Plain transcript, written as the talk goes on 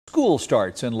School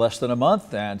starts in less than a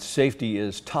month, and safety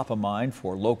is top of mind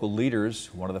for local leaders.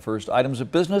 One of the first items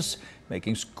of business,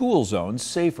 making school zones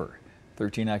safer.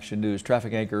 13 Action News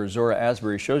traffic anchor Zora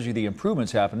Asbury shows you the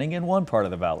improvements happening in one part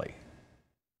of the valley.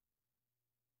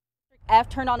 F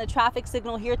turned on the traffic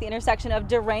signal here at the intersection of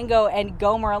Durango and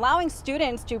Gomer, allowing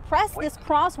students to press this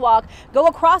crosswalk, go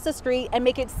across the street, and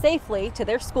make it safely to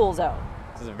their school zone.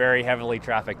 This is a very heavily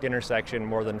trafficked intersection.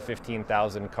 More than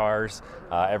 15,000 cars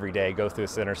every day go through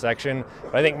this intersection.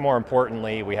 But I think more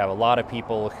importantly, we have a lot of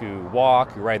people who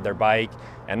walk, who ride their bike,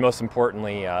 and most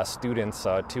importantly, students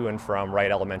to and from Wright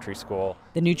Elementary School.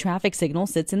 The new traffic signal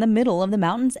sits in the middle of the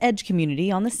Mountains Edge community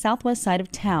on the southwest side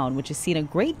of town, which has seen a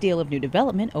great deal of new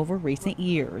development over recent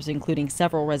years, including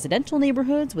several residential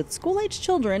neighborhoods with school-aged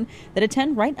children that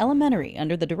attend Wright Elementary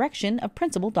under the direction of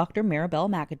Principal Dr. Maribel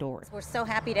McAdor. We're so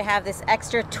happy to have this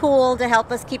extra tool to help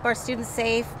us keep our students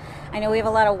safe. I know we have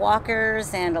a lot of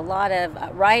walkers and a lot of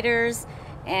riders,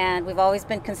 and we've always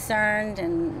been concerned,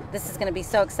 and this is going to be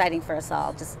so exciting for us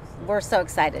all. We're so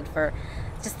excited for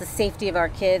just the safety of our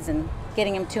kids and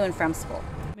getting them to and from school.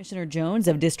 Commissioner Jones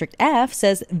of District F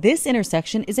says this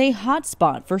intersection is a hot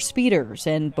spot for speeders,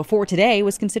 and before today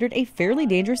was considered a fairly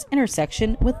dangerous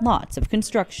intersection with lots of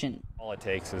construction. All it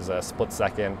takes is a split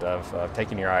second of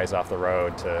taking your eyes off the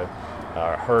road to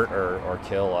hurt or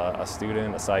kill a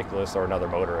student, a cyclist, or another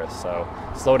motorist. So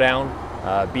slow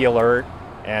down, be alert.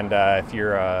 And if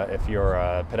you're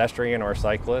a pedestrian or a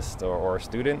cyclist or a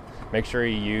student, make sure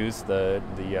you use the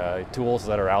tools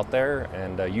that are out there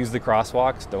and use the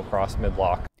crosswalks. Don't cross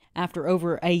mid-block. After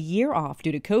over a year off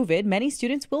due to COVID, many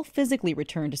students will physically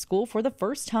return to school for the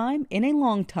first time in a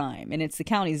long time. And it's the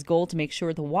county's goal to make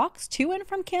sure the walks to and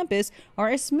from campus are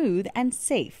as smooth and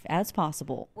safe as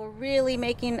possible. We're really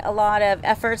making a lot of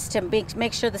efforts to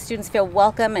make sure the students feel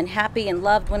welcome and happy and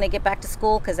loved when they get back to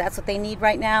school, because that's what they need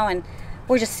right now. And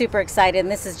we're just super excited, and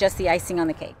this is just the icing on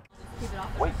the cake.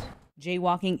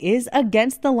 Jaywalking is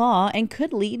against the law and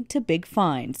could lead to big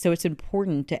fines, so it's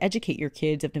important to educate your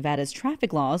kids of Nevada's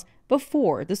traffic laws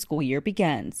before the school year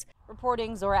begins.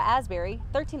 Reporting Zora Asbury,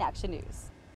 13 Action News.